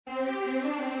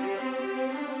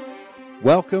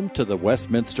Welcome to the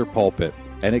Westminster Pulpit,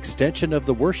 an extension of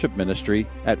the worship ministry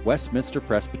at Westminster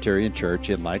Presbyterian Church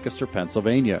in Lancaster,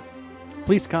 Pennsylvania.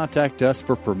 Please contact us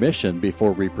for permission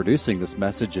before reproducing this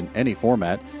message in any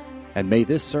format, and may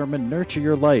this sermon nurture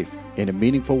your life in a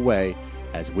meaningful way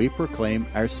as we proclaim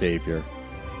our Savior.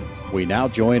 We now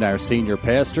join our senior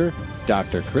pastor,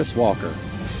 Dr. Chris Walker.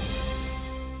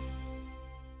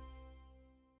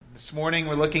 This morning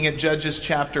we're looking at Judges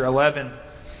chapter 11.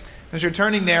 As you're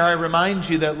turning there, I remind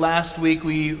you that last week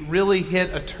we really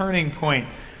hit a turning point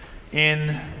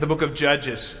in the book of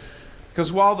Judges.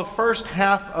 Because while the first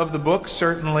half of the book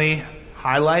certainly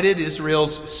highlighted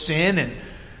Israel's sin and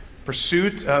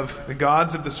pursuit of the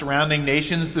gods of the surrounding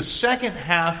nations, the second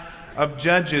half of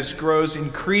Judges grows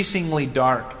increasingly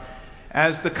dark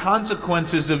as the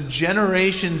consequences of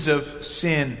generations of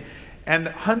sin and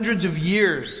hundreds of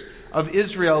years of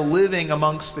Israel living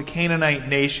amongst the Canaanite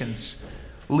nations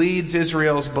leads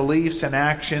Israel's beliefs and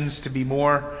actions to be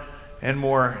more and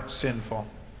more sinful.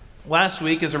 Last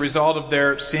week, as a result of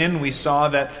their sin, we saw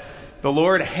that the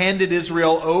Lord handed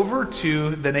Israel over to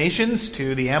the nations,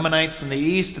 to the Ammonites in the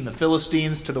east and the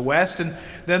Philistines to the west, and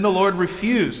then the Lord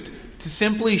refused to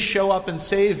simply show up and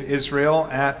save Israel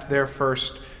at their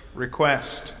first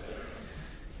request.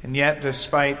 And yet,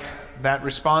 despite that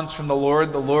response from the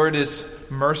Lord is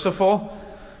merciful.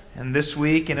 And this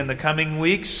week and in the coming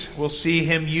weeks, we'll see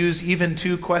him use even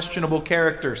two questionable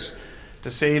characters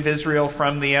to save Israel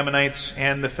from the Ammonites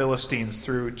and the Philistines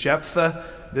through Jephthah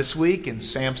this week and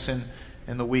Samson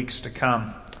in the weeks to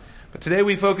come. But today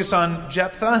we focus on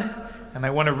Jephthah, and I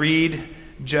want to read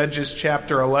Judges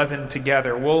chapter 11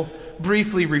 together. We'll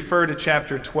briefly refer to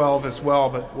chapter 12 as well,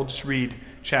 but we'll just read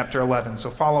chapter 11. So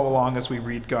follow along as we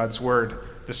read God's word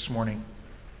this morning.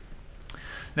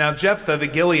 Now Jephthah the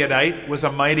Gileadite was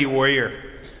a mighty warrior,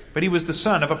 but he was the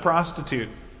son of a prostitute.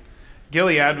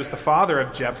 Gilead was the father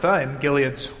of Jephthah, and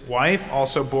Gilead's wife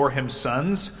also bore him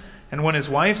sons. And when his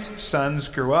wife's sons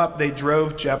grew up, they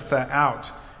drove Jephthah out,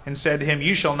 and said to him,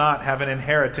 "You shall not have an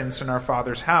inheritance in our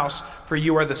father's house, for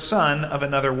you are the son of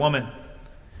another woman."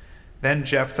 Then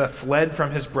Jephthah fled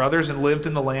from his brothers and lived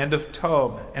in the land of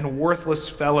Tob, and worthless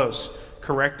fellows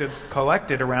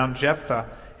collected around Jephthah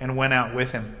and went out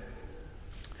with him.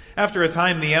 After a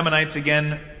time, the Ammonites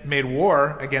again made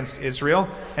war against Israel.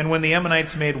 And when the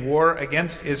Ammonites made war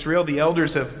against Israel, the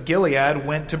elders of Gilead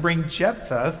went to bring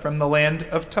Jephthah from the land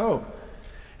of Tob.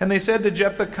 And they said to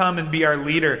Jephthah, "Come and be our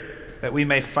leader, that we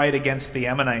may fight against the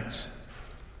Ammonites."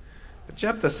 But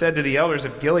Jephthah said to the elders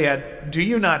of Gilead, "Do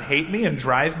you not hate me and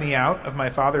drive me out of my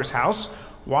father's house?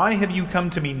 Why have you come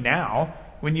to me now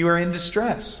when you are in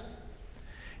distress?"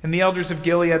 And the elders of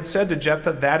Gilead said to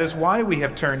Jephthah, "That is why we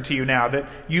have turned to you now, that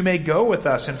you may go with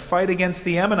us and fight against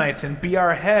the Ammonites and be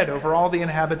our head over all the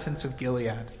inhabitants of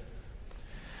Gilead."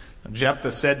 And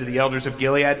Jephthah said to the elders of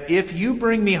Gilead, "If you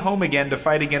bring me home again to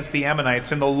fight against the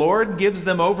Ammonites, and the Lord gives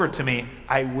them over to me,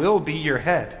 I will be your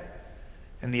head."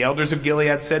 And the elders of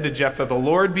Gilead said to Jephthah, "The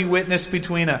Lord be witness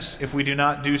between us, if we do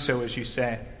not do so as you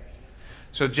say."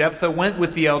 So Jephthah went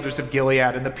with the elders of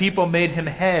Gilead, and the people made him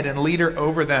head and leader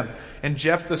over them. And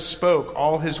Jephthah spoke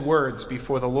all his words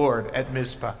before the Lord at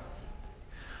Mizpah.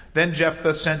 Then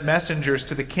Jephthah sent messengers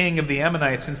to the king of the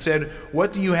Ammonites and said,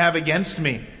 "What do you have against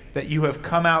me, that you have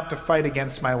come out to fight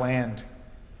against my land?"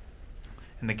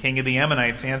 And the king of the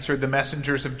Ammonites answered the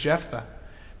messengers of Jephthah,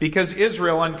 "Because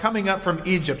Israel, on coming up from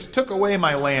Egypt, took away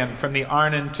my land from the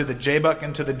Arnon to the Jabbok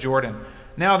and to the Jordan.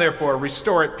 Now therefore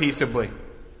restore it peaceably."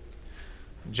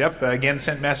 Jephthah again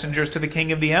sent messengers to the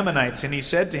king of the Ammonites, and he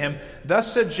said to him,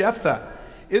 "Thus said Jephthah,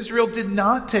 Israel did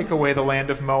not take away the land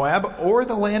of Moab or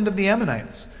the land of the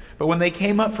Ammonites. But when they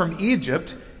came up from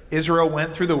Egypt, Israel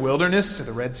went through the wilderness to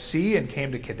the Red Sea and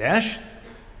came to Kadesh.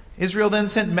 Israel then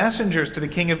sent messengers to the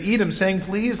king of Edom, saying,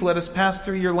 'Please let us pass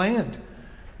through your land.'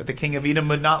 But the king of Edom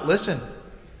would not listen.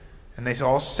 And they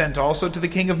sent also to the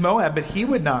king of Moab, but he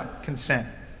would not consent.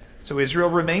 So Israel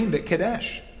remained at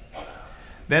Kadesh.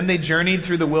 Then they journeyed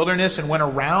through the wilderness and went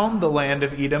around the land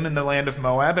of Edom and the land of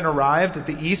Moab, and arrived at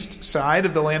the east side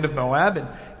of the land of Moab and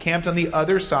camped on the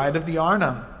other side of the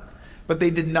Arnon. But they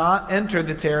did not enter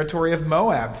the territory of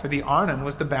Moab, for the Arnon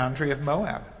was the boundary of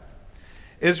Moab.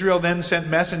 Israel then sent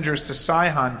messengers to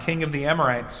Sihon, king of the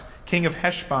Amorites, king of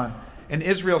Heshbon, and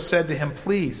Israel said to him,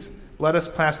 'Please, let us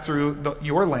pass through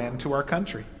your land to our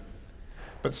country.'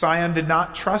 But Sihon did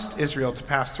not trust Israel to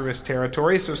pass through his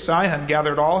territory, so Sihon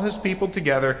gathered all his people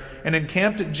together and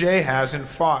encamped at Jahaz and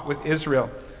fought with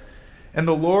Israel. And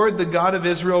the Lord, the God of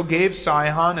Israel, gave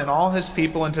Sihon and all his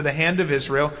people into the hand of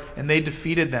Israel, and they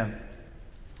defeated them.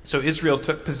 So Israel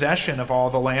took possession of all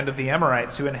the land of the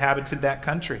Amorites who inhabited that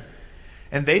country.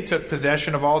 And they took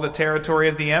possession of all the territory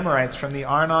of the Amorites, from the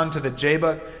Arnon to the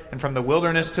Jabbok, and from the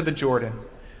wilderness to the Jordan.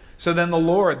 So then the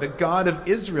Lord, the God of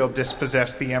Israel,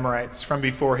 dispossessed the Amorites from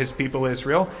before his people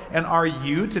Israel. And are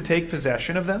you to take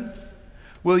possession of them?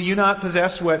 Will you not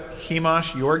possess what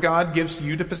Chemosh your God gives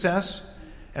you to possess?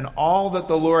 And all that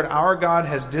the Lord our God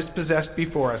has dispossessed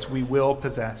before us, we will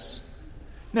possess.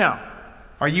 Now,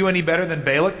 are you any better than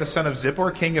Balak, the son of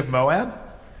Zippor, king of Moab?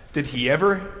 Did he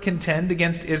ever contend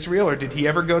against Israel, or did he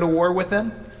ever go to war with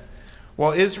them?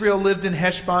 While Israel lived in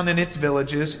Heshbon and its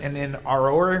villages, and in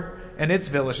Aroer and its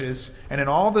villages, and in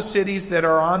all the cities that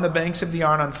are on the banks of the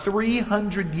Arnon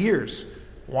 300 years,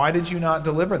 why did you not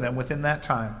deliver them within that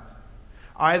time?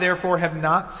 I therefore have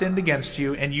not sinned against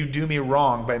you, and you do me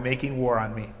wrong by making war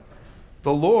on me.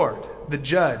 The Lord, the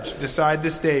judge, decide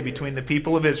this day between the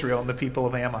people of Israel and the people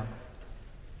of Ammon.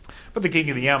 But the king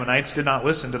of the Ammonites did not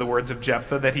listen to the words of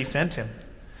Jephthah that he sent him.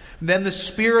 Then the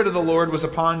Spirit of the Lord was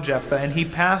upon Jephthah, and he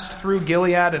passed through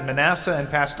Gilead and Manasseh, and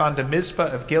passed on to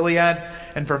Mizpah of Gilead,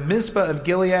 and from Mizpah of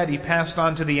Gilead he passed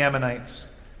on to the Ammonites.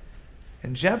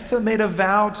 And Jephthah made a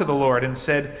vow to the Lord, and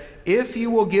said, If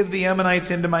you will give the Ammonites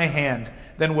into my hand,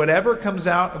 then whatever comes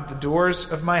out of the doors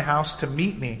of my house to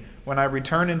meet me when I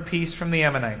return in peace from the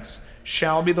Ammonites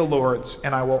shall be the Lord's,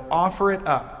 and I will offer it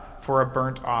up for a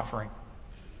burnt offering.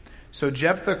 So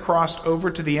Jephthah crossed over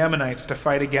to the Ammonites to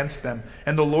fight against them,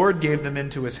 and the Lord gave them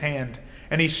into his hand.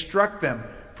 And he struck them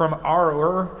from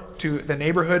Aroer to the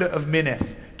neighborhood of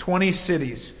Minnith, 20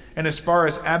 cities, and as far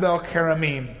as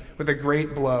Abel-Keramim, with a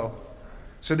great blow.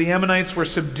 So the Ammonites were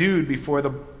subdued before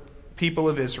the people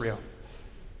of Israel.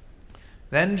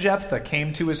 Then Jephthah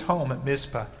came to his home at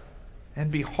Mizpah,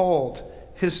 and behold,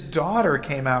 his daughter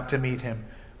came out to meet him,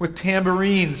 with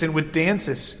tambourines and with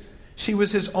dances. She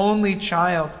was his only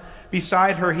child.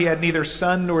 Beside her he had neither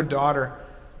son nor daughter.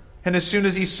 And as soon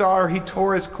as he saw her, he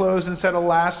tore his clothes and said,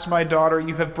 Alas, my daughter,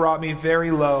 you have brought me very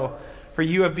low, for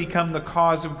you have become the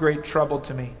cause of great trouble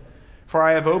to me. For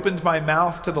I have opened my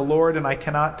mouth to the Lord, and I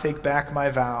cannot take back my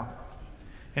vow.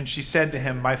 And she said to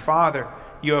him, My father,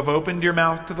 you have opened your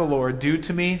mouth to the Lord. Do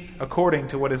to me according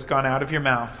to what has gone out of your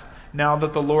mouth, now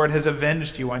that the Lord has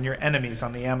avenged you on your enemies,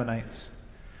 on the Ammonites.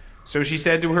 So she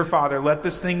said to her father, Let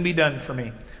this thing be done for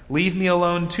me. Leave me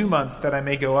alone 2 months, that I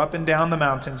may go up and down the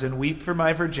mountains and weep for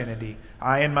my virginity,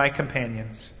 I and my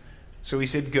companions. So he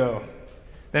said, Go.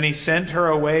 Then he sent her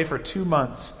away for 2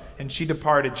 months, and she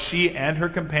departed, she and her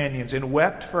companions, and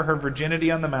wept for her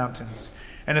virginity on the mountains.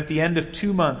 And at the end of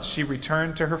 2 months she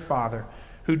returned to her father,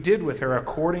 who did with her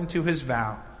according to his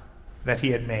vow that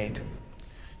he had made.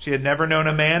 She had never known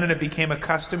a man, and it became a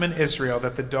custom in Israel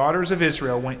that the daughters of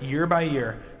Israel went year by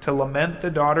year to lament the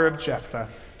daughter of Jephthah,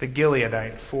 the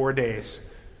Gileadite, 4 days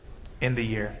in the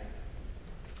year.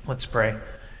 Let's pray.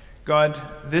 God,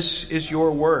 this is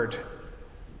your word.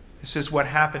 This is what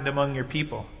happened among your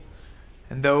people.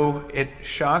 And though it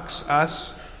shocks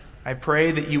us, I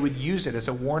pray that you would use it as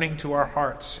a warning to our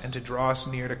hearts and to draw us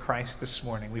near to Christ this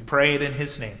morning. We pray it in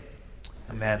his name.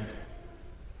 Amen.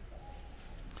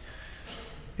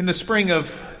 In the spring of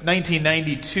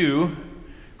 1992,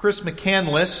 Chris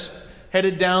McCandless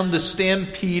headed down the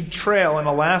Stampede Trail in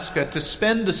Alaska to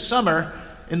spend the summer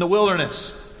in the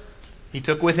wilderness. He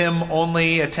took with him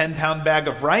only a 10-pound bag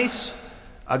of rice,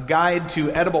 a guide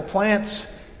to edible plants,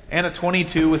 and a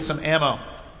 .22 with some ammo.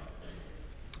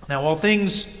 Now, while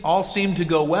things all seemed to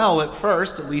go well at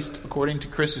first, at least according to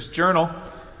Chris's journal,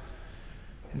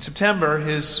 in September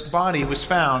his body was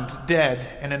found dead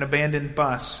in an abandoned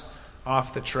bus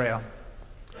off the trail.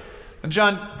 And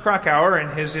John Krakauer,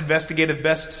 in his investigative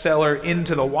bestseller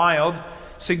Into the Wild,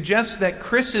 suggests that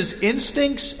Chris's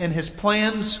instincts and his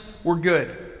plans were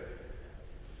good.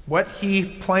 What he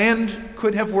planned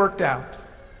could have worked out,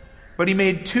 but he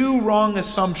made 2 wrong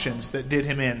assumptions that did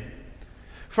him in.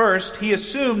 First, he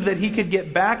assumed that he could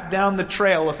get back down the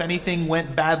trail if anything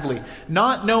went badly,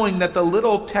 not knowing that the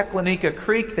little Teklanika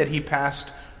Creek that he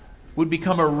passed would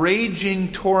become a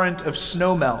raging torrent of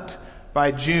snowmelt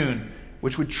by June,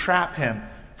 which would trap him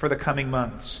for the coming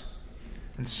months.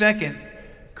 And second,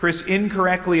 Chris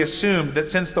incorrectly assumed that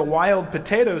since the wild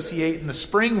potatoes he ate in the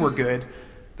spring were good,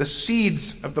 the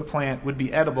seeds of the plant would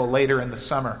be edible later in the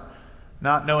summer,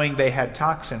 not knowing they had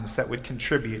toxins that would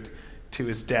contribute to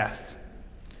his death.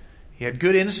 He had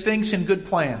good instincts and good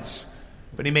plans,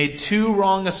 but he made 2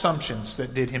 wrong assumptions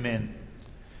that did him in.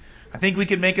 I think we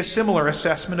could make a similar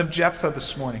assessment of Jephthah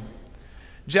this morning.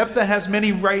 Jephthah has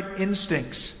many right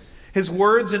instincts. His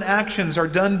words and actions are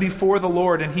done before the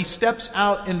Lord, and he steps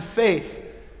out in faith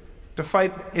to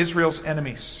fight Israel's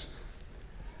enemies.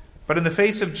 But in the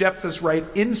face of Jephthah's right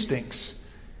instincts,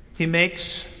 he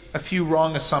makes a few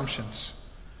wrong assumptions,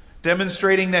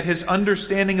 demonstrating that his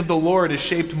understanding of the Lord is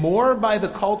shaped more by the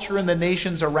culture and the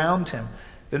nations around him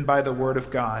than by the Word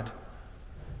of God.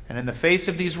 And in the face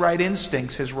of these right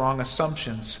instincts, his wrong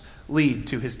assumptions lead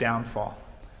to his downfall.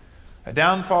 A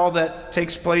downfall that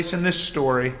takes place in this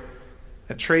story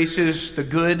that traces the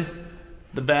good,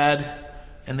 the bad,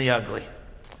 and the ugly.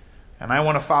 And I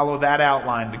want to follow that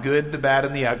outline, the good, the bad,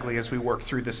 and the ugly, as we work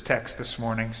through this text this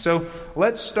morning. So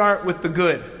let's start with the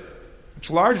good, which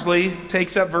largely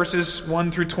takes up verses 1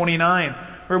 through 29,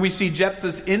 where we see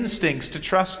Jephthah's instincts to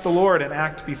trust the Lord and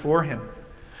act before him.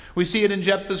 We see it in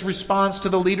Jephthah's response to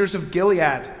the leaders of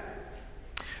Gilead.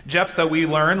 Jephthah, we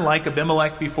learn, like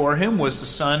Abimelech before him, was the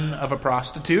son of a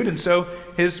prostitute, and so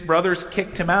his brothers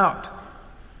kicked him out.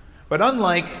 But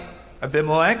unlike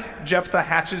Abimelech, Jephthah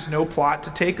hatches no plot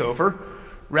to take over.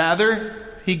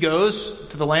 Rather, he goes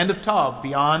to the land of Tob,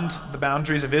 beyond the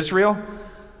boundaries of Israel,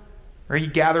 where he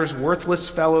gathers worthless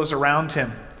fellows around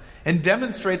him and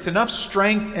demonstrates enough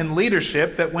strength and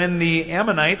leadership that when the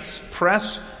Ammonites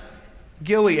press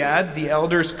Gilead, the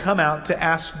elders come out to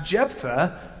ask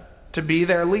Jephthah to be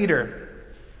their leader.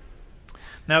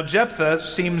 Now, Jephthah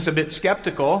seems a bit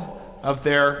skeptical of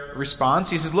their response.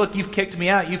 He says, look, you've kicked me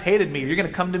out. You've hated me. You're going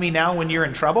to come to me now when you're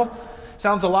in trouble?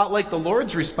 Sounds a lot like the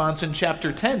Lord's response in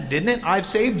chapter 10, didn't it? I've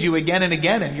saved you again and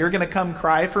again, and you're going to come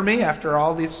cry for me after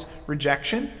all this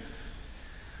rejection?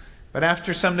 But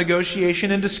after some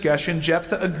negotiation and discussion,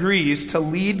 Jephthah agrees to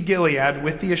lead Gilead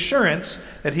with the assurance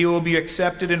that he will be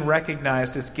accepted and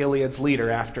recognized as Gilead's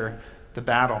leader after the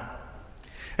battle.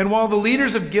 And while the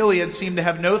leaders of Gilead seem to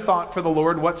have no thought for the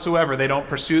Lord whatsoever, they don't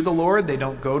pursue the Lord, they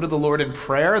don't go to the Lord in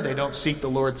prayer, they don't seek the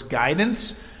Lord's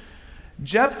guidance,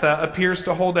 Jephthah appears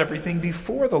to hold everything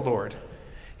before the Lord.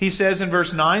 He says in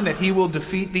verse 9 that he will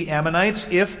defeat the Ammonites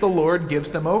if the Lord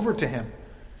gives them over to him.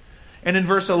 And in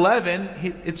verse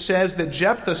 11, it says that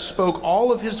Jephthah spoke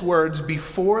all of his words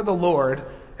before the Lord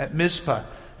at Mizpah.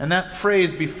 And that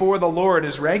phrase, before the Lord,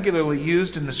 is regularly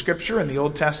used in the Scripture in the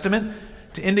Old Testament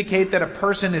to indicate that a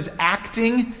person is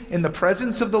acting in the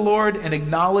presence of the Lord and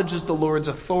acknowledges the Lord's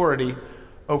authority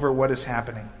over what is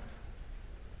happening.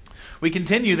 We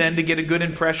continue then to get a good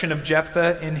impression of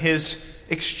Jephthah in his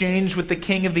exchange with the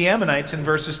king of the Ammonites in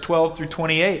verses 12 through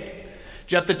 28.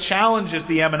 Jephthah challenges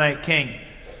the Ammonite king,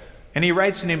 and he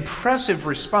writes an impressive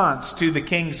response to the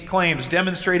king's claims,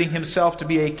 demonstrating himself to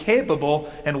be a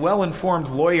capable and well-informed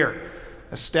lawyer,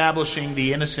 establishing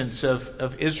the innocence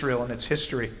of Israel and its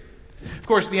history. Of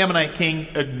course, the Ammonite king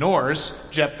ignores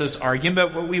Jephthah's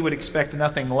argument, but we would expect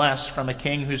nothing less from a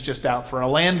king who's just out for a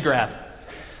land grab.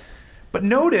 But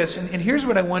notice, and here's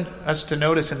what I want us to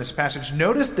notice in this passage,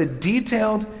 notice the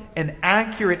detailed and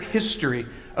accurate history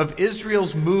of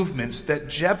Israel's movements that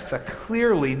Jephthah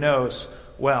clearly knows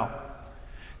well.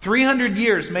 300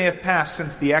 years may have passed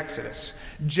since the Exodus.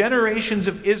 Generations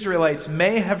of Israelites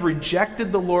may have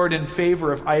rejected the Lord in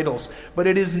favor of idols, but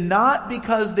it is not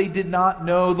because they did not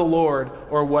know the Lord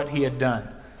or what he had done.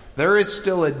 There is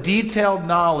still a detailed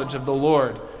knowledge of the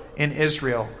Lord in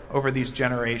Israel over these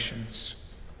generations.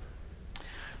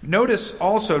 Notice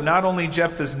also not only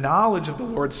Jephthah's knowledge of the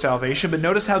Lord's salvation, but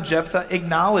notice how Jephthah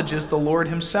acknowledges the Lord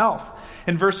himself.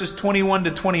 In verses 21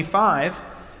 to 25,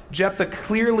 Jephthah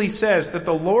clearly says that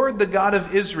the Lord, the God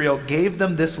of Israel, gave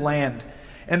them this land,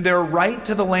 and their right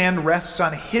to the land rests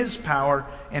on his power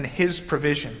and his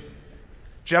provision.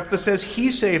 Jephthah says he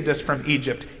saved us from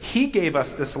Egypt. He gave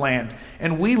us this land,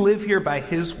 and we live here by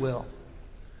his will.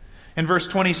 In verse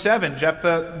 27,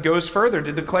 Jephthah goes further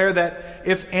to declare that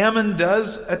if Ammon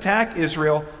does attack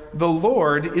Israel, the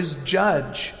Lord is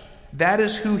judge. That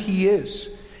is who he is.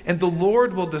 And the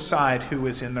Lord will decide who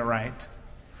is in the right.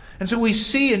 And so we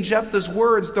see in Jephthah's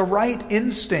words the right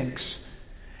instincts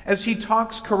as he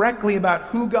talks correctly about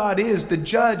who God is, the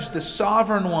judge, the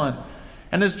sovereign one.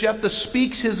 And as Jephthah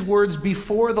speaks his words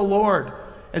before the Lord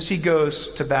as he goes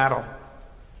to battle.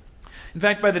 In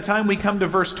fact, by the time we come to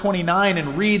verse 29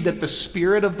 and read that the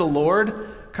Spirit of the Lord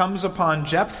comes upon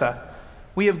Jephthah,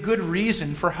 we have good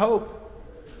reason for hope.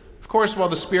 Of course, while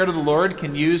the Spirit of the Lord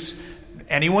can use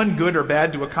anyone, good or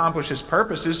bad, to accomplish his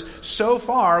purposes, so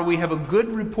far we have a good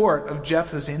report of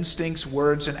Jephthah's instincts,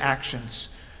 words, and actions.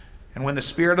 And when the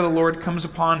Spirit of the Lord comes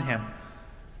upon him,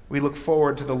 we look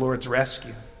forward to the Lord's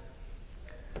rescue.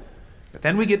 But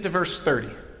then we get to verse 30.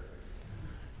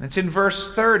 And it's in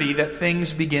verse 30 that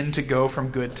things begin to go from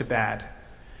good to bad.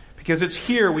 Because it's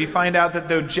here we find out that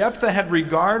though Jephthah had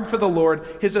regard for the Lord,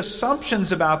 his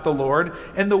assumptions about the Lord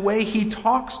and the way he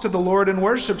talks to the Lord and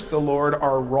worships the Lord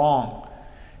are wrong.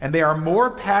 And they are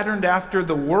more patterned after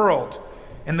the world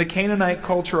and the Canaanite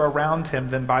culture around him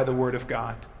than by the word of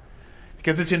God.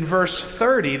 Because it's in verse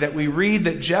 30 that we read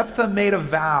that Jephthah made a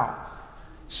vow,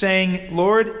 saying,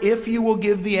 Lord, if you will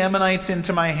give the Ammonites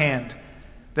into my hand,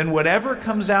 then whatever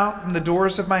comes out from the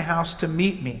doors of my house to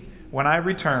meet me when I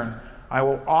return, I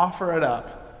will offer it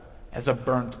up as a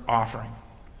burnt offering.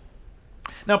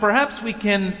 Now, perhaps we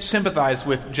can sympathize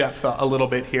with Jephthah a little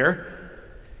bit here.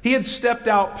 He had stepped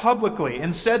out publicly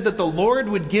and said that the Lord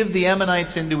would give the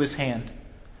Ammonites into his hand.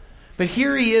 But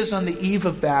here he is on the eve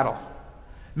of battle.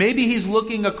 Maybe he's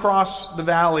looking across the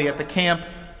valley at the camp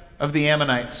of the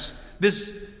Ammonites,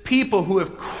 this people who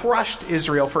have crushed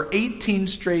Israel for 18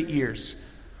 straight years.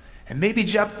 And maybe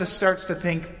Jephthah starts to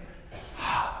think,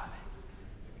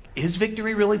 is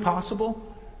victory really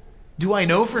possible? Do I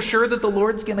know for sure that the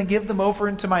Lord's going to give them over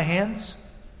into my hands?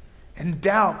 And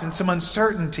doubt and some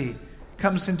uncertainty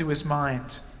comes into his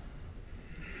mind.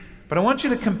 But I want you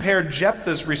to compare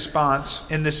Jephthah's response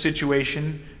in this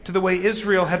situation to the way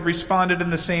Israel had responded in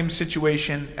the same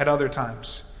situation at other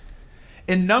times.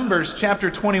 In Numbers chapter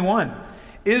 21,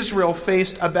 Israel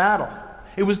faced a battle.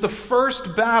 It was the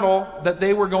first battle that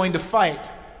they were going to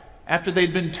fight after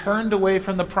they'd been turned away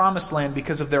from the promised land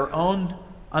because of their own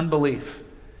unbelief.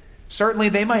 Certainly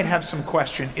they might have some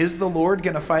question, is the Lord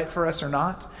going to fight for us or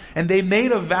not? And they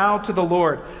made a vow to the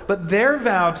Lord. But their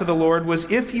vow to the Lord was,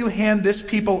 if you hand this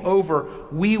people over,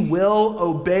 we will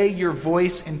obey your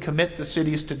voice and commit the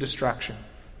cities to destruction.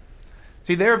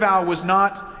 See, their vow was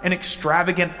not an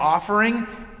extravagant offering.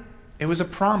 It was a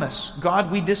promise. God,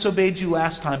 we disobeyed you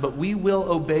last time, but we will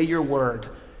obey your word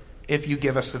if you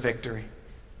give us the victory.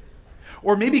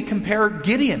 Or maybe compare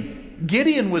Gideon.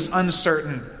 Gideon was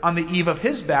uncertain on the eve of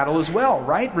his battle as well,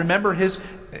 right? Remember his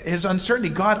uncertainty.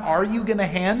 God, are you going to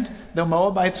hand the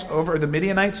Moabites over, or the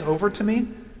Midianites over to me?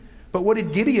 But what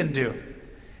did Gideon do?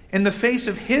 In the face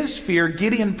of his fear,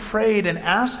 Gideon prayed and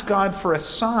asked God for a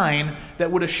sign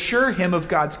that would assure him of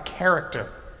God's character.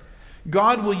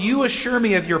 God, will you assure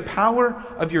me of your power,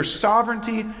 of your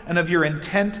sovereignty, and of your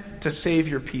intent to save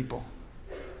your people?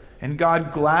 And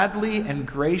God gladly and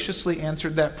graciously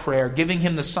answered that prayer, giving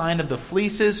him the sign of the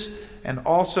fleeces and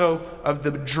also of the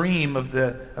dream of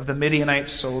the Midianite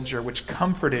soldier, which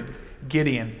comforted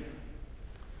Gideon.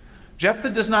 Jephthah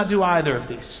does not do either of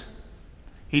these.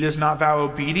 He does not vow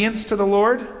obedience to the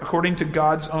Lord according to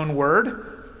God's own word,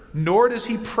 nor does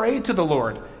he pray to the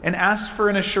Lord and ask for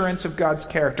an assurance of God's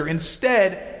character.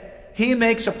 Instead, he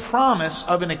makes a promise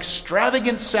of an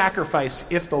extravagant sacrifice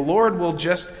if the Lord will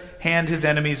just hand his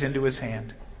enemies into his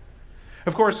hand.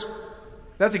 Of course,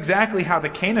 that's exactly how the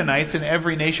Canaanites and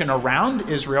every nation around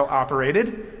Israel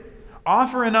operated.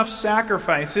 Offer enough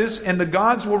sacrifices and the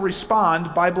gods will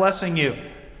respond by blessing you.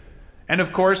 And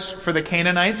of course, for the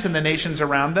Canaanites and the nations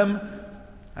around them,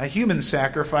 a human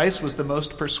sacrifice was the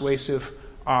most persuasive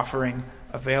offering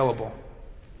available.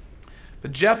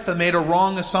 But Jephthah made a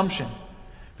wrong assumption,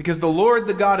 because the Lord,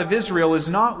 the God of Israel, is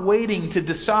not waiting to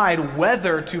decide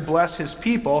whether to bless his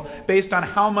people based on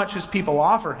how much his people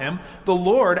offer him. The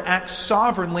Lord acts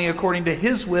sovereignly according to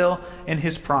his will and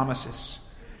his promises.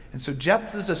 And so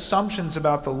Jephthah's assumptions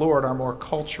about the Lord are more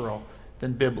cultural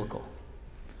than biblical.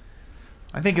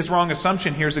 I think his wrong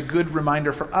assumption here is a good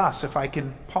reminder for us, if I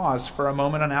can pause for a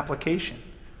moment on application.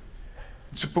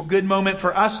 It's a good moment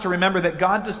for us to remember that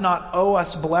God does not owe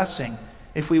us blessing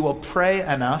if we will pray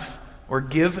enough, or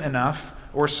give enough,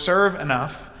 or serve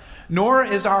enough, nor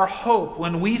is our hope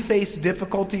when we face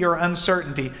difficulty or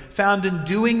uncertainty found in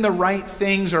doing the right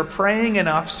things or praying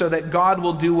enough so that God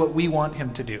will do what we want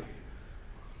him to do.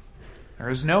 There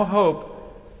is no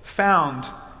hope found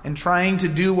in trying to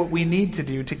do what we need to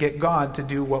do to get God to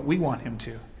do what we want him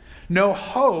to. No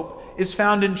hope is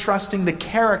found in trusting the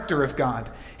character of God,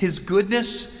 his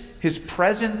goodness, his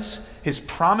presence, his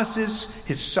promises,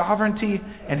 his sovereignty,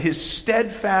 and his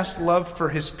steadfast love for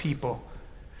his people,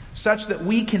 such that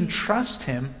we can trust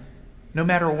him no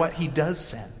matter what he does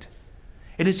send.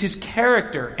 It is his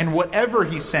character and whatever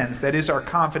he sends that is our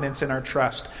confidence and our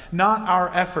trust, not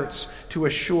our efforts to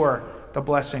assure the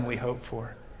blessing we hope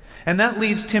for. And that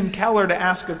leads Tim Keller to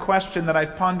ask a question that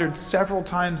I've pondered several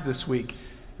times this week,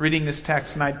 reading this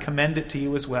text, and I'd commend it to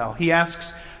you as well. He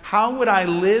asks, how would I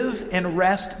live and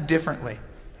rest differently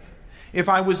if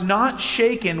I was not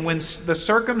shaken when the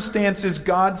circumstances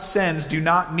God sends do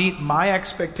not meet my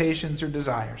expectations or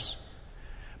desires?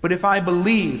 But if I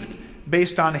believed,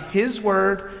 based on his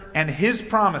word and his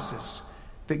promises,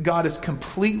 that God is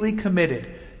completely committed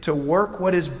to work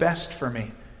what is best for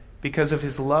me because of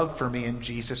his love for me in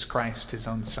Jesus Christ, his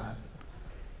own Son.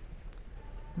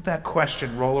 Let that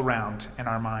question roll around in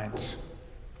our minds.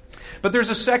 But there's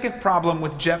a second problem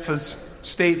with Jephthah's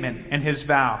statement and his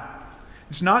vow.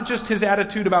 It's not just his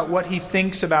attitude about what he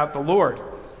thinks about the Lord.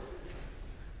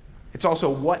 It's also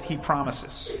what he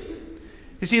promises.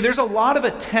 You see, there's a lot of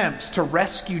attempts to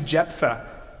rescue Jephthah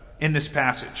in this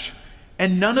passage,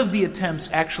 and none of the attempts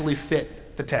actually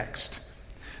fit the text.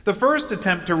 The first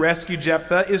attempt to rescue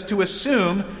Jephthah is to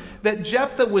assume that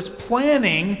Jephthah was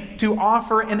planning to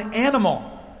offer an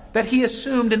animal, that he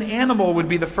assumed an animal would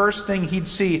be the first thing he'd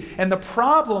see. And the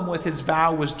problem with his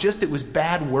vow was just it was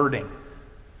bad wording.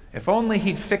 If only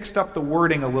he'd fixed up the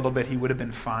wording a little bit, he would have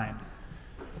been fine.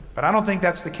 But I don't think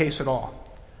that's the case at all.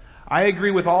 I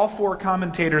agree with all four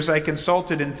commentators I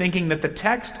consulted in thinking that the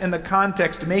text and the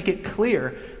context make it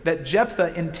clear that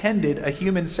Jephthah intended a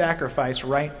human sacrifice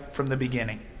right from the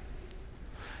beginning.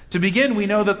 To begin, we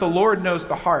know that the Lord knows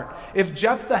the heart. If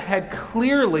Jephthah had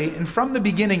clearly and from the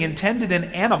beginning intended an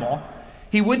animal,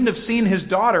 he wouldn't have seen his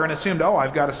daughter and assumed,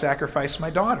 I've got to sacrifice my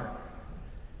daughter.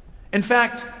 In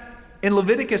fact, in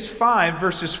Leviticus 5,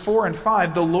 verses 4 and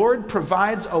 5, the Lord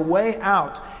provides a way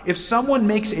out if someone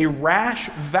makes a rash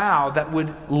vow that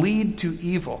would lead to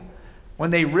evil. When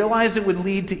they realize it would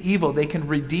lead to evil, they can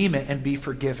redeem it and be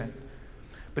forgiven.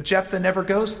 But Jephthah never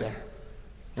goes there.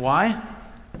 Why?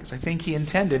 Because I think he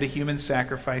intended a human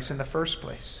sacrifice in the first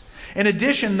place. In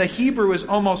addition, the Hebrew is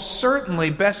almost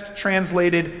certainly best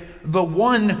translated, the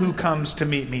one who comes to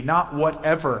meet me, not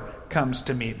whatever comes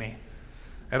to meet me.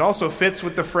 It also fits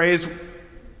with the phrase,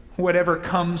 whatever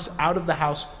comes out of the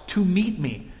house to meet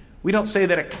me. We don't say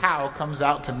that a cow comes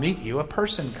out to meet you. A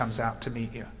person comes out to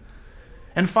meet you.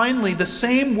 And finally, the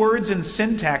same words and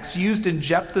syntax used in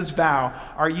Jephthah's vow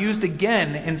are used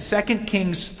again in 2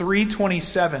 Kings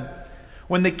 3:27,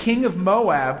 when the king of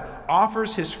Moab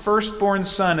offers his firstborn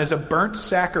son as a burnt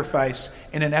sacrifice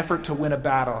in an effort to win a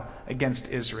battle against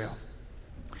Israel.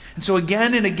 And so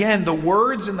again and again, the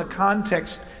words in the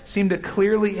context seem to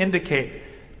clearly indicate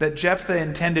that Jephthah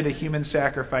intended a human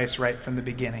sacrifice right from the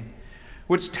beginning,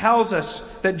 which tells us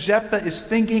that Jephthah is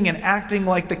thinking and acting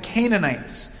like the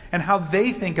Canaanites and how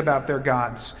they think about their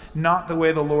gods, not the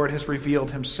way the Lord has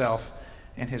revealed himself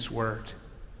in his word.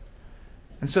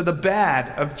 And so the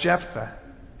bad of Jephthah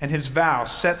and his vow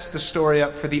sets the story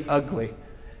up for the ugly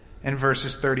in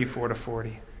verses 34 to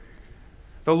 40.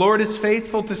 The Lord is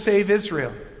faithful to save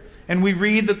Israel. And we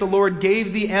read that the Lord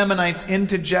gave the Ammonites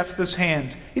into Jephthah's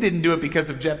hand. He didn't do it because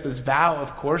of Jephthah's vow,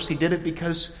 of course. He did it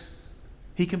because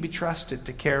he can be trusted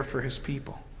to care for his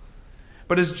people.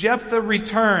 But as Jephthah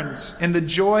returns in the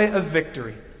joy of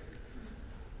victory,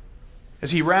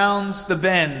 as he rounds the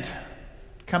bend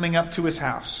coming up to his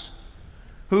house,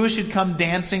 who should come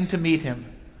dancing to meet him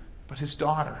but his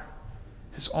daughter,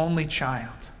 his only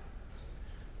child?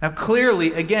 Now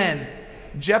clearly, again,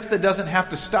 Jephthah doesn't have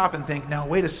to stop and think, now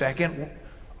wait a second,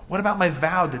 what about my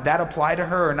vow? Did that apply to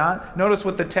her or not? Notice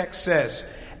what the text says.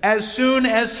 As soon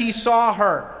as he saw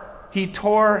her, he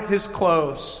tore his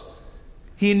clothes.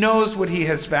 He knows what he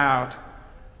has vowed,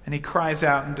 and he cries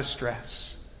out in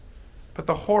distress. But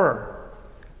the horror,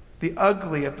 the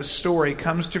ugly of the story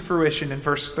comes to fruition in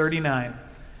verse 39,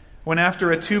 when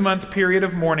after a 2-month period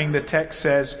of mourning, the text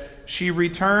says, she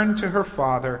returned to her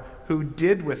father, who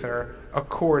did with her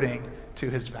according to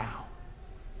his vow.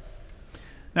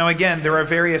 Now again, there are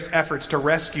various efforts to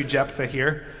rescue Jephthah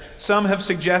here. Some have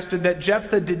suggested that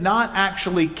Jephthah did not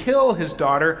actually kill his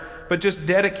daughter, but just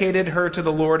dedicated her to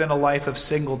the Lord in a life of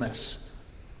singleness.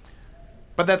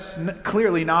 But that's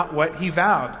clearly not what he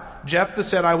vowed. Jephthah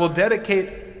said, I will dedicate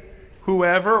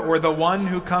whoever or the one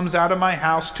who comes out of my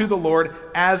house to the Lord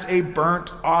as a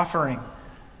burnt offering.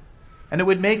 And it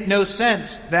would make no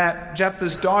sense that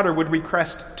Jephthah's daughter would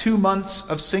request 2 months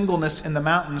of singleness in the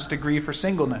mountains to grieve for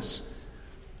singleness.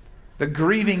 The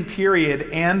grieving period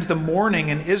and the mourning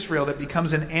in Israel that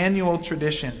becomes an annual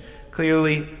tradition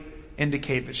clearly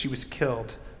indicate that she was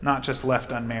killed, not just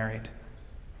left unmarried.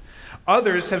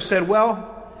 Others have said,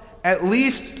 well, at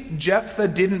least Jephthah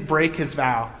didn't break his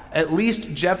vow. At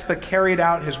least Jephthah carried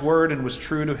out his word and was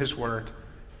true to his word.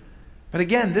 But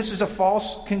again, this is a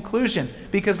false conclusion,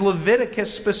 because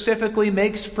Leviticus specifically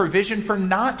makes provision for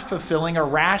not fulfilling a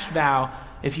rash vow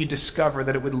if you discover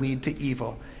that it would lead to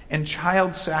evil. And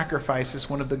child sacrifice is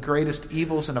one of the greatest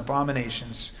evils and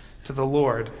abominations to the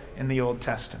Lord in the Old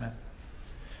Testament.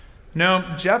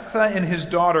 No, Jephthah and his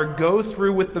daughter go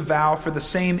through with the vow for the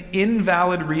same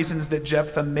invalid reasons that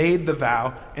Jephthah made the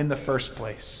vow in the first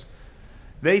place.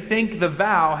 They think the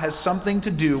vow has something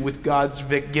to do with God's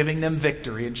giving them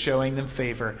victory and showing them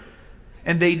favor.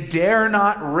 And they dare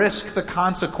not risk the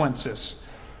consequences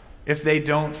if they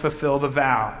don't fulfill the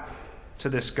vow to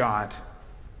this God.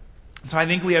 So I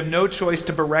think we have no choice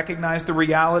to but recognize the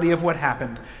reality of what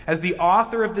happened, as the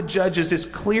author of the Judges is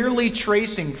clearly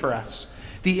tracing for us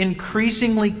the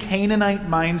increasingly Canaanite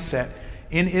mindset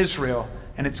in Israel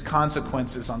and its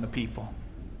consequences on the people.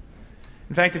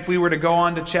 In fact, if we were to go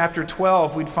on to chapter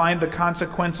 12, we'd find the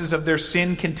consequences of their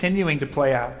sin continuing to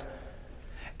play out.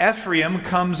 Ephraim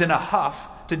comes in a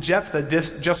huff to Jephthah,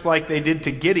 just like they did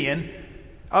to Gideon,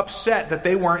 upset that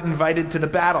they weren't invited to the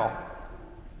battle.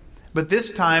 But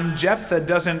this time, Jephthah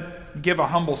doesn't give a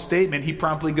humble statement. He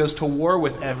promptly goes to war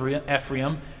with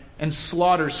Ephraim and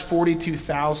slaughters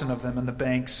 42,000 of them on the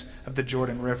banks of the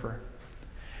Jordan River.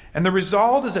 And the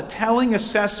result is a telling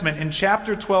assessment in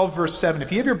chapter 12, verse 7.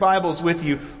 If you have your Bibles with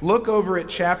you, look over at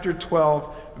chapter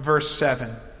 12, verse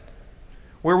 7,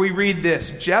 where we read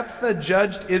this: Jephthah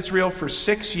judged Israel for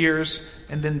 6 years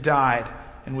and then died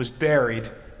and was buried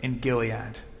in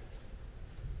Gilead.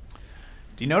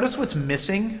 Do you notice what's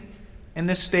missing in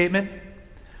this statement?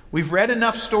 We've read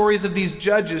enough stories of these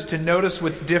judges to notice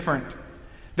what's different.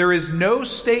 There is no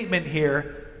statement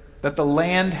here that the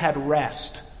land had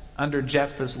rest under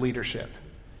Jephthah's leadership.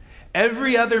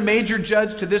 Every other major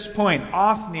judge to this point,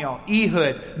 Othniel,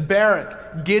 Ehud,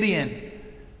 Barak, Gideon,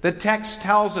 the text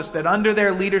tells us that under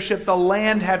their leadership the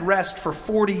land had rest for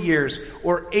 40 years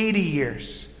or 80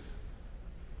 years.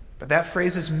 But that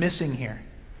phrase is missing here.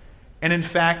 And in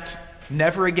fact,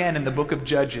 never again in the book of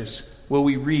Judges will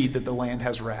we read that the land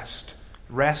has rest.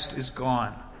 Rest is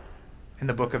gone in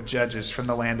the book of Judges from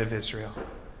the land of Israel.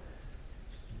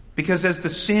 Because as the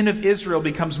sin of Israel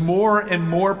becomes more and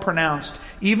more pronounced,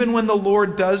 even when the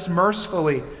Lord does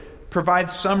mercifully provide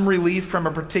some relief from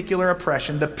a particular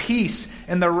oppression, the peace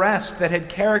and the rest that had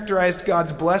characterized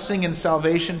God's blessing and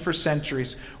salvation for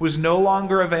centuries was no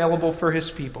longer available for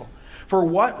his people. For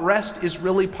what rest is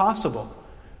really possible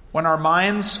when our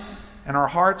minds and our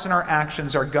hearts and our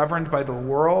actions are governed by the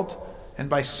world and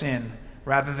by sin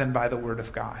rather than by the Word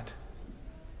of God?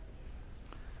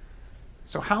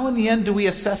 So how in the end do we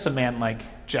assess a man like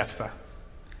Jephthah?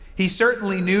 He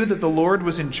certainly knew that the Lord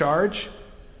was in charge,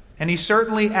 and he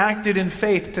certainly acted in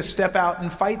faith to step out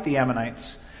and fight the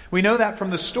Ammonites. We know that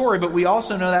from the story, but we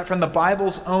also know that from the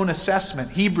Bible's own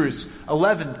assessment. Hebrews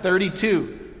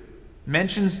 11:32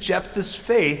 mentions Jephthah's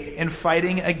faith in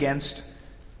fighting against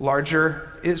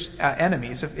larger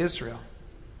enemies of Israel.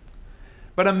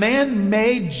 But a man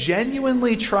may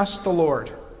genuinely trust the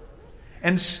Lord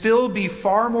and still be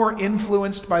far more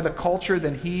influenced by the culture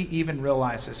than he even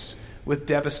realizes, with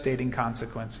devastating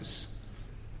consequences.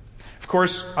 Of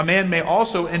course, a man may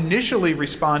also initially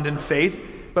respond in faith,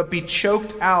 but be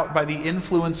choked out by the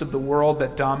influence of the world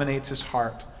that dominates his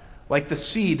heart, like the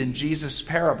seed in Jesus'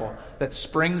 parable that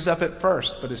springs up at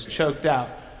first, but is choked out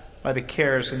by the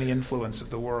cares and the influence of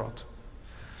the world.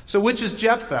 So which is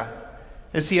Jephthah?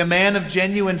 Is he a man of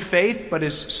genuine faith, but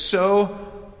is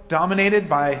so dominated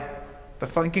by the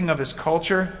thinking of his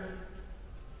culture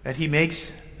that he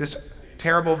makes this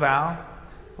terrible vow?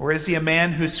 Or is he a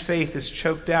man whose faith is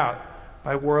choked out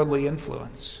by worldly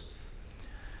influence?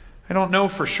 I don't know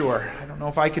for sure. I don't know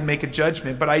if I can make a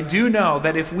judgment, but I do know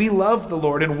that if we love the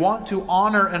Lord and want to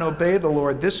honor and obey the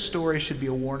Lord, this story should be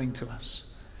a warning to us.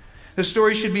 This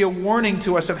story should be a warning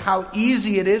to us of how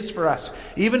easy it is for us,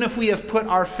 even if we have put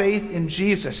our faith in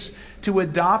Jesus, to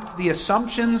adopt the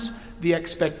assumptions, the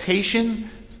expectation,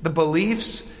 the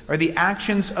beliefs, or the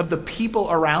actions of the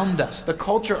people around us, the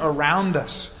culture around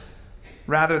us,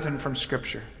 rather than from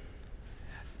Scripture.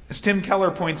 As Tim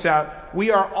Keller points out, we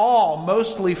are all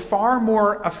mostly far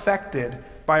more affected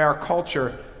by our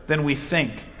culture than we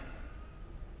think.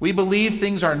 We believe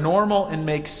things are normal and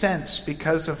make sense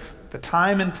because of the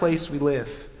time and place we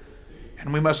live.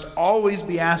 And we must always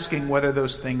be asking whether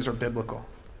those things are biblical.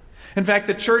 In fact,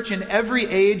 the church in every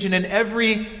age and in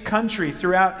every country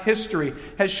throughout history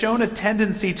has shown a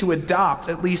tendency to adopt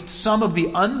at least some of the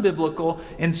unbiblical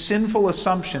and sinful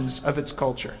assumptions of its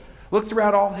culture. Look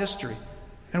throughout all history,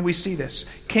 and we see this.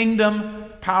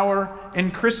 Kingdom, power,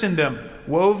 and Christendom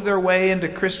wove their way into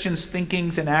Christians'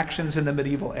 thinkings and actions in the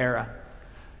medieval era.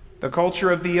 The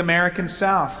culture of the American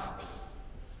South,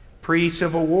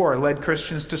 pre-Civil War, led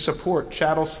Christians to support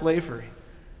chattel slavery.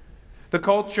 The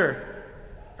culture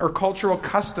or cultural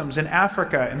customs in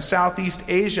Africa and Southeast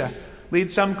Asia lead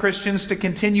some Christians to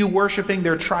continue worshiping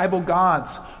their tribal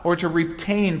gods or to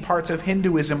retain parts of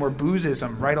Hinduism or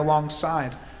Buddhism right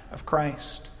alongside of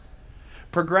Christ.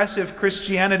 Progressive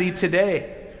Christianity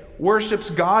today worships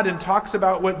God and talks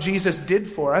about what Jesus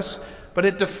did for us, but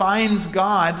it defines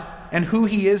God and who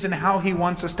He is and how He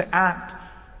wants us to act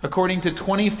according to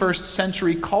 21st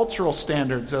century cultural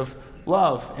standards of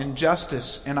love and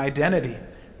justice and identity,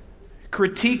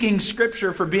 critiquing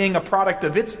Scripture for being a product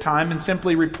of its time and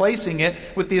simply replacing it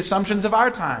with the assumptions of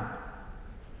our time.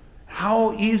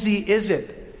 How easy is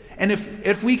it? And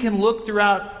if we can look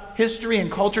throughout history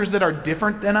and cultures that are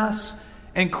different than us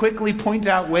and quickly point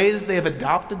out ways they have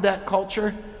adopted that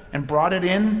culture and brought it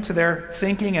into their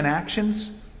thinking and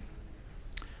actions,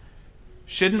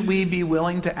 shouldn't we be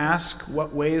willing to ask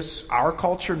what ways our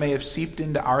culture may have seeped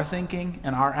into our thinking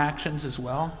and our actions as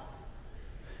well?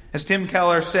 As Tim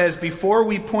Keller says, before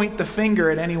we point the finger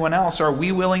at anyone else, are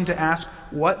we willing to ask,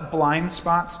 what blind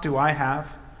spots do I have?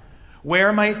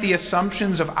 Where might the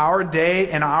assumptions of our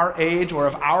day and our age, or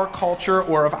of our culture,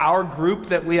 or of our group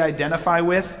that we identify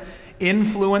with,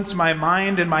 influence my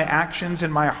mind and my actions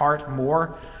and my heart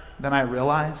more than I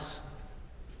realize?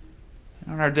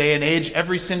 In our day and age,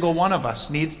 every single one of us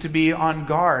needs to be on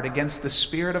guard against the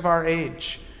spirit of our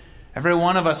age. Every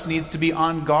one of us needs to be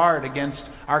on guard against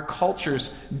our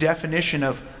culture's definition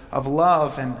of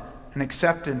love and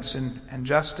acceptance and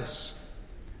justice.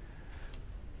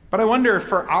 But I wonder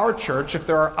for our church if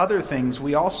there are other things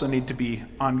we also need to be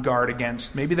on guard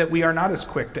against, maybe that we are not as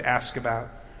quick to ask about.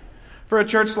 For a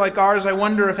church like ours, I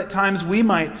wonder if at times we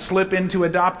might slip into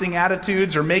adopting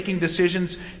attitudes or making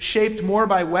decisions shaped more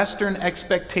by Western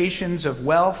expectations of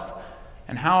wealth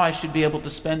and how I should be able to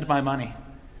spend my money,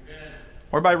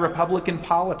 or by Republican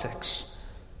politics,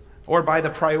 or by the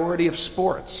priority of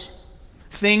sports.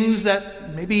 Things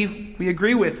that maybe we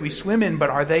agree with, we swim in, but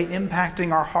are they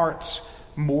impacting our hearts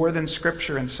more than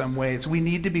Scripture in some ways? We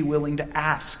need to be willing to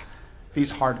ask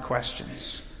these hard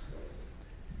questions.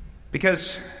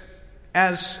 Because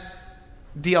as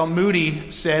D.L.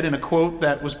 Moody said in a quote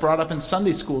that was brought up in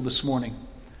Sunday school this morning,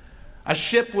 a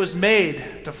ship was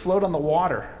made to float on the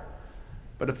water,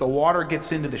 but if the water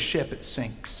gets into the ship, it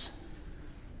sinks.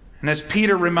 And as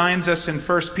Peter reminds us in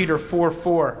 1 Peter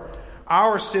 4:4,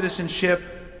 our citizenship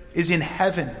is in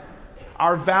heaven.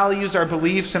 Our values, our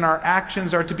beliefs, and our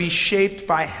actions are to be shaped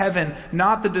by heaven,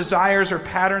 not the desires or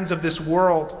patterns of this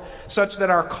world, such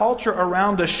that our culture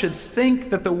around us should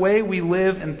think that the way we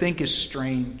live and think is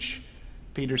strange,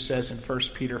 Peter says in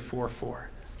 1 Peter 4:4.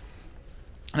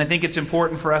 And I think it's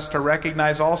important for us to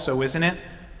recognize also, isn't it,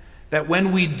 that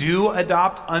when we do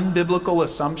adopt unbiblical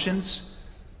assumptions,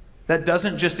 that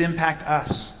doesn't just impact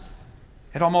us.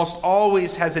 It almost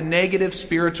always has a negative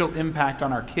spiritual impact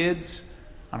on our kids,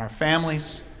 on our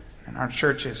families, and our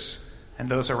churches, and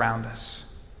those around us.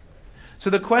 So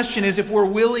the question is, if we're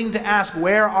willing to ask,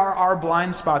 where are our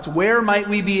blind spots? Where might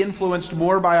we be influenced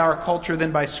more by our culture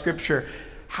than by Scripture?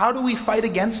 How do we fight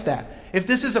against that? If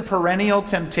this is a perennial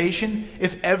temptation,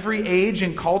 if every age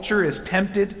and culture is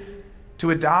tempted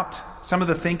to adopt some of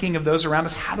the thinking of those around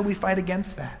us, how do we fight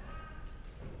against that?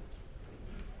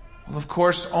 Well, of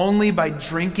course, only by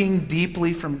drinking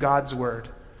deeply from God's Word.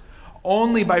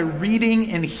 Only by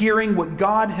reading and hearing what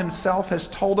God Himself has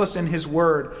told us in His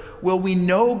Word will we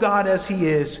know God as He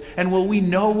is, and will we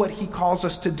know what He calls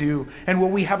us to do, and will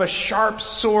we have a sharp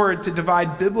sword to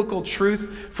divide biblical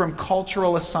truth from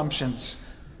cultural assumptions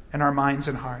in our minds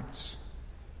and hearts.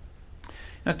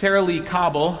 Now, Tara Lee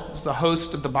Cobble is the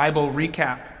host of the Bible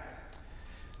Recap.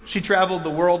 She traveled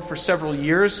the world for several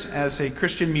years as a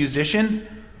Christian musician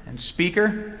and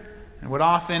speaker, and would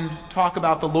often talk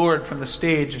about the Lord from the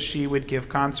stage as she would give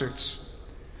concerts.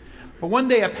 But one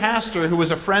day a pastor who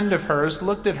was a friend of hers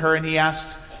looked at her and he asked,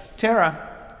 "Tara,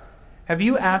 have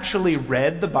you actually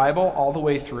read the Bible all the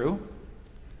way through?"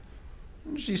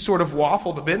 She sort of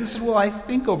waffled a bit and said, "Well, I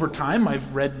think over time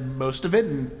I've read most of it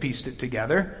and pieced it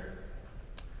together."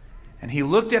 And he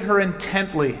looked at her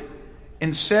intently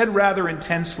and said rather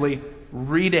intensely,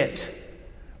 "Read it.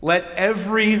 Let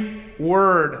every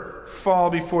word fall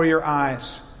before your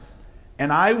eyes.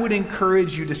 And I would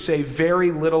encourage you to say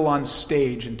very little on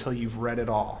stage until you've read it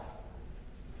all."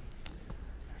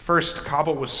 First,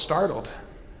 Cobble was startled.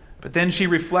 But then she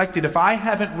reflected, if I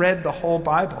haven't read the whole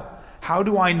Bible, how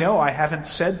do I know I haven't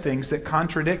said things that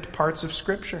contradict parts of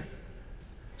Scripture?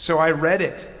 So I read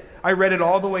it. I read it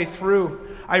all the way through.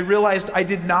 I realized I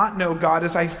did not know God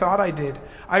as I thought I did.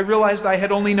 I realized I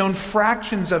had only known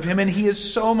fractions of Him, and He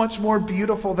is so much more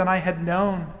beautiful than I had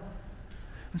known.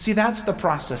 And see, that's the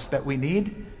process that we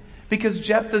need. Because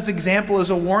Jephthah's example is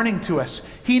a warning to us.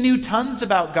 He knew tons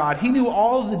about God. He knew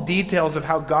all the details of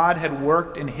how God had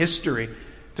worked in history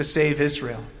to save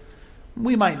Israel.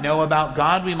 We might know about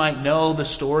God. We might know the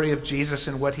story of Jesus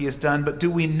and what He has done. But do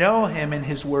we know Him and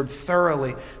His Word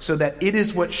thoroughly so that it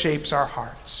is what shapes our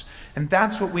hearts? And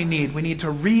that's what we need. We need to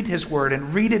read His Word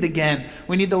and read it again.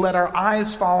 We need to let our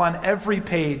eyes fall on every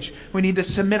page. We need to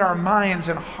submit our minds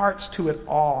and hearts to it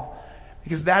all.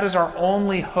 Because that is our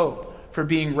only hope for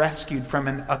being rescued from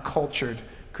an accultured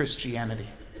Christianity.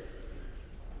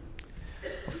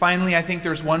 Well, finally, I think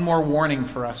there's one more warning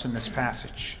for us in this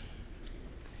passage.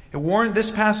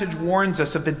 This passage warns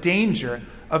us of the danger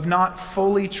of not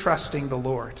fully trusting the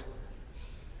Lord.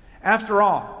 After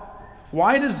all,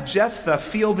 why does Jephthah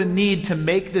feel the need to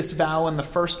make this vow in the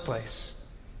first place?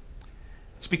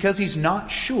 It's because he's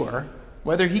not sure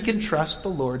whether he can trust the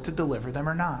Lord to deliver them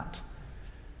or not.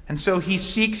 And so he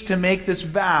seeks to make this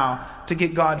vow to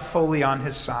get God fully on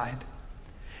his side.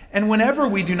 And whenever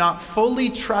we do not fully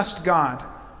trust God,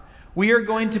 we are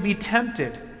going to be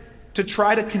tempted to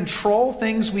try to control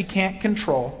things we can't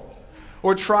control,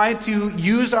 or try to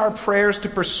use our prayers to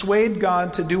persuade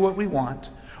God to do what we want,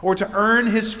 or to earn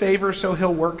his favor so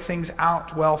he'll work things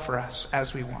out well for us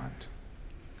as we want.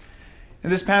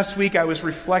 And this past week I was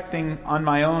reflecting on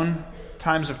my own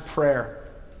times of prayer.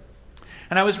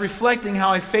 And I was reflecting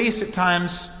how I face at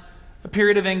times a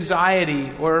period of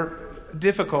anxiety or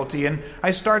difficulty. And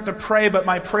I start to pray, but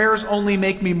my prayers only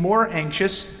make me more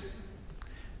anxious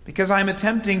because I'm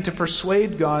attempting to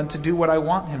persuade God to do what I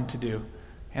want him to do.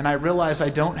 And I realize I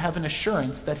don't have an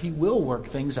assurance that he will work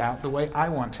things out the way I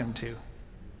want him to.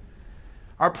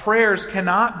 Our prayers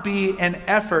cannot be an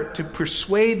effort to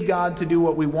persuade God to do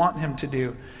what we want him to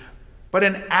do, but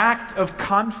an act of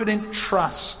confident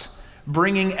trust,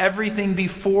 bringing everything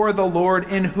before the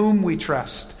Lord in whom we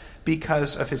trust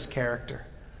because of his character.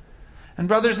 And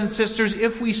brothers and sisters,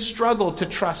 if we struggle to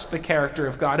trust the character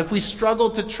of God, if we struggle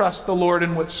to trust the Lord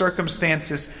in what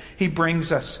circumstances he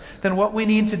brings us, then what we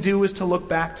need to do is to look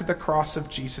back to the cross of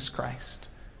Jesus Christ.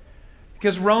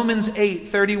 Because Romans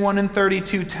 8:31 and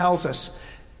 32 tells us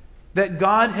that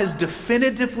God has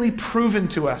definitively proven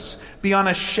to us, beyond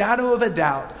a shadow of a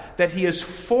doubt, that he is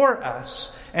for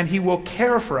us and he will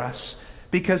care for us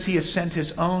because he has sent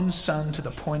his own Son to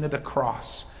the point of the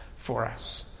cross for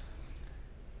us.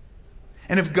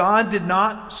 And if God did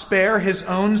not spare his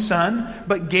own Son,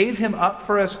 but gave him up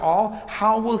for us all,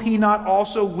 how will he not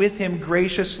also with him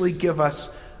graciously give us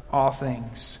all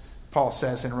things? Paul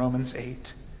says in Romans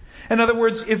 8. In other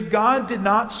words, if God did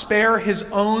not spare his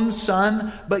own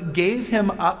Son, but gave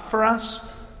him up for us,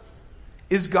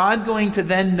 is God going to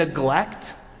then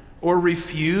neglect or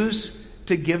refuse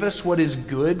to give us what is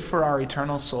good for our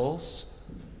eternal souls?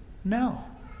 No.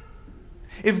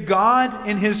 If God,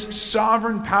 in his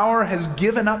sovereign power, has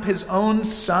given up his own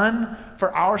Son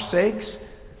for our sakes,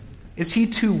 is he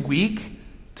too weak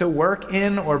to work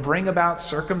in or bring about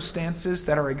circumstances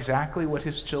that are exactly what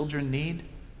his children need?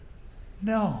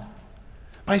 No.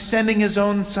 By sending his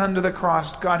own Son to the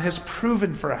cross, God has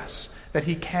proven for us that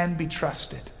he can be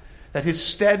trusted, that his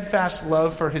steadfast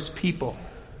love for his people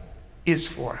is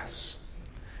for us.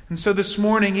 And so this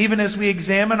morning, even as we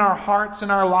examine our hearts and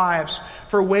our lives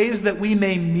for ways that we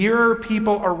may mirror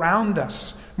people around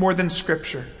us more than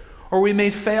Scripture, or we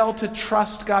may fail to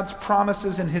trust God's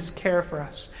promises and his care for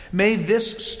us, may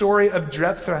this story of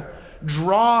Jephthah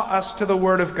draw us to the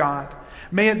Word of God.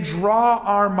 May it draw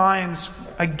our minds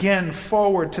again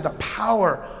forward to the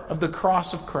power of the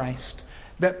cross of Christ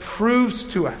that proves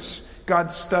to us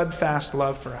God's steadfast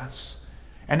love for us.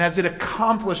 And as it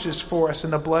accomplishes for us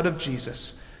in the blood of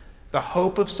Jesus, the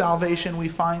hope of salvation we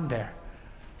find there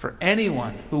for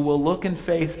anyone who will look in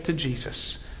faith to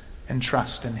Jesus and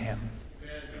trust in him.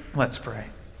 Let's pray.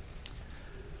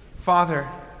 Father,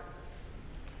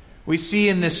 we see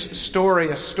in this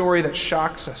story a story that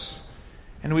shocks us,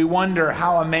 and we wonder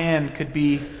how a man could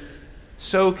be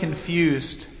so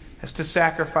confused as to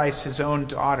sacrifice his own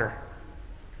daughter,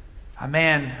 a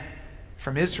man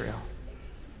from Israel.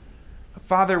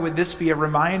 Father, would this be a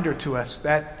reminder to us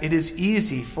that it is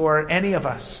easy for any of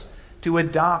us to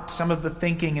adopt some of the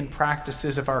thinking and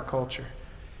practices of our culture?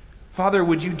 Father,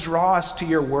 would you draw us to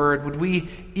your word? Would we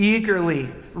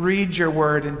eagerly read your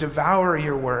word and devour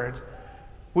your word?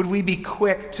 Would we be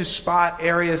quick to spot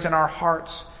areas in our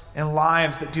hearts and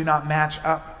lives that do not match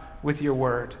up with your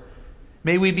word?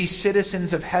 May we be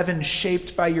citizens of heaven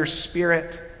shaped by your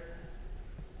Spirit.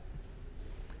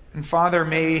 And Father,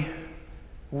 may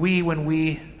we, when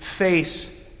we face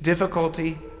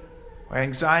difficulty or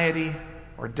anxiety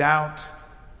or doubt,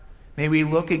 may we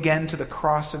look again to the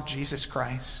cross of Jesus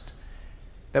Christ,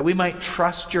 that we might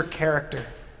trust your character,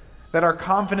 that our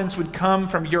confidence would come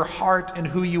from your heart and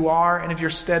who you are and of your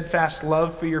steadfast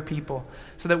love for your people,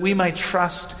 so that we might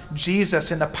trust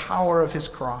Jesus in the power of his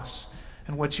cross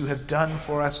and what you have done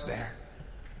for us there.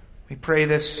 We pray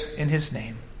this in his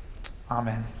name.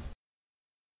 Amen.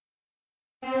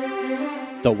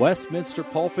 The Westminster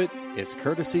Pulpit is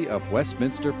courtesy of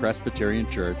Westminster Presbyterian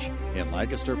Church in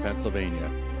Lancaster,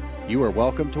 Pennsylvania. You are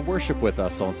welcome to worship with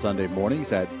us on Sunday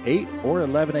mornings at 8 or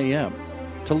 11 a.m.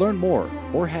 To learn more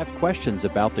or have questions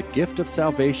about the gift of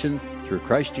salvation through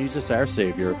Christ Jesus our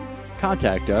Savior,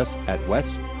 contact us at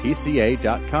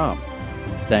westpca.com.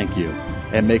 Thank you,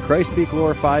 and may Christ be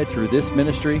glorified through this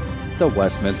ministry, the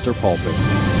Westminster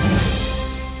Pulpit.